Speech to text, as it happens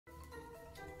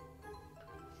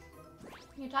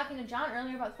You were talking to John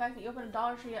earlier about the fact that you opened a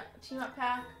Dollar Tree team-up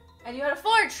pack and you had a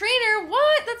fuller trainer.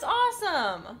 What? That's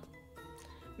awesome.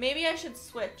 Maybe I should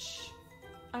switch.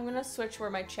 I'm gonna switch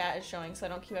where my chat is showing so I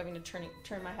don't keep having to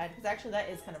turn my head, because actually that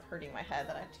is kind of hurting my head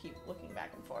that I have to keep looking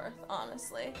back and forth,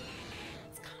 honestly.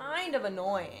 It's kind of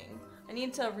annoying. I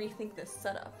need to rethink this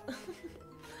setup.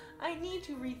 I need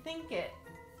to rethink it.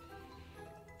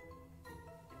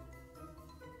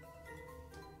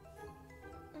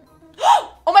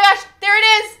 Oh my gosh, there it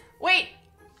is! Wait.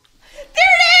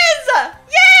 There it is!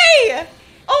 Yay!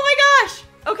 Oh my gosh!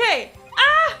 Okay.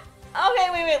 Ah! Okay,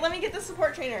 wait, let me get the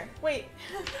support trainer. Wait.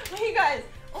 Wait, you guys.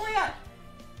 Oh my gosh.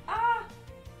 Ah!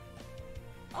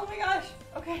 Oh my gosh.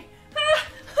 Okay. Ah!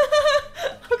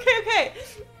 Okay.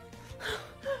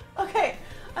 Okay.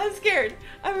 I'm scared.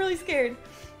 I'm really scared.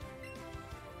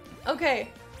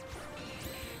 Okay.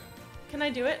 Can I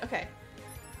do it? Okay.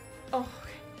 Oh,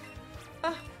 okay.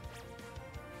 Ah.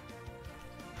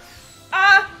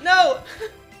 Ah, no!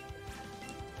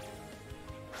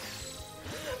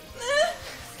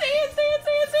 Stand!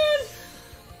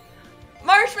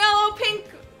 Marshmallow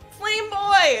pink flame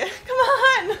boy! Come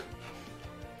on!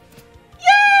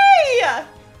 Yay!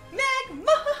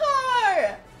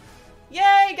 Magmar!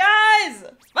 Yay, guys!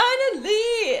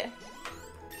 Finally!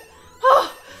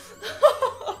 Oh.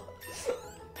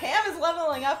 Pam is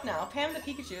leveling up now. Pam the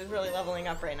Pikachu is really leveling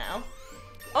up right now.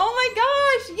 Oh my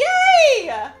gosh!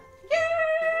 Yay!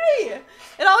 Yay!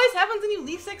 It always happens when you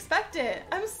least expect it.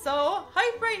 I'm so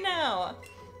hyped right now.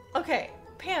 Okay,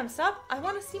 Pam, stop. I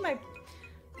want to see my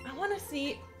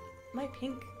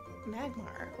pink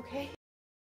Magmar, okay?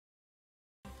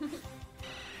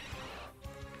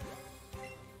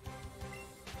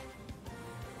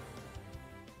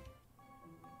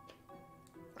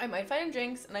 I might find a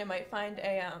Jinx and I might find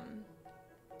a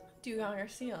Dugong or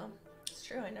Seal. It's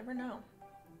true, I never know.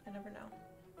 I never know.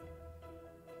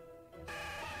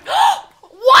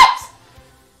 What?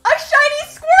 A shiny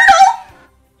Squirtle?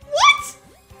 What?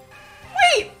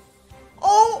 Wait.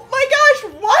 Oh my gosh,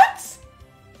 what?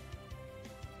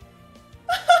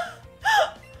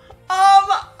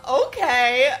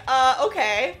 Okay.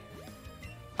 Okay.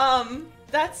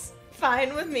 That's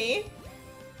fine with me.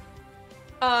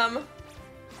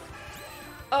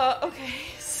 Okay.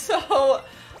 So,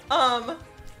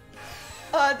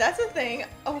 that's a thing.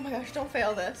 Oh my gosh, don't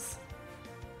fail this.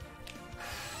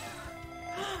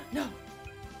 No.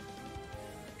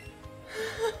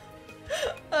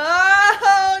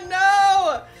 Oh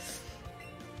no!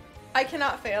 I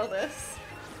cannot fail this.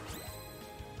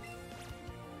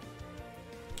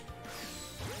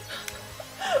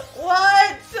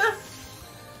 What?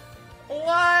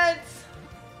 What?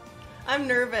 I'm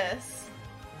nervous.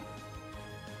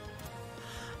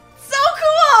 So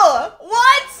cool!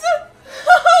 What?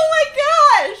 Oh my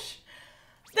gosh!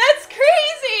 That's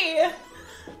crazy!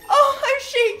 Oh, I'm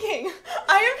shaking.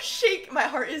 I am shaking. My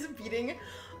heart is beating.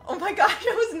 Oh my gosh,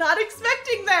 I was not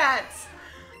expecting that.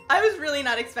 I was really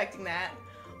not expecting that.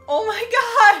 Oh my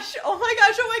gosh. Oh my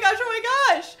gosh, oh my gosh, oh my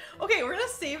gosh. Okay, we're gonna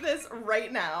save this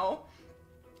right now.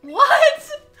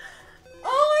 What?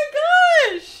 Oh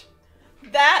my gosh.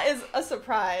 That is a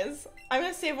surprise. I'm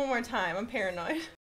gonna save one more time. I'm paranoid.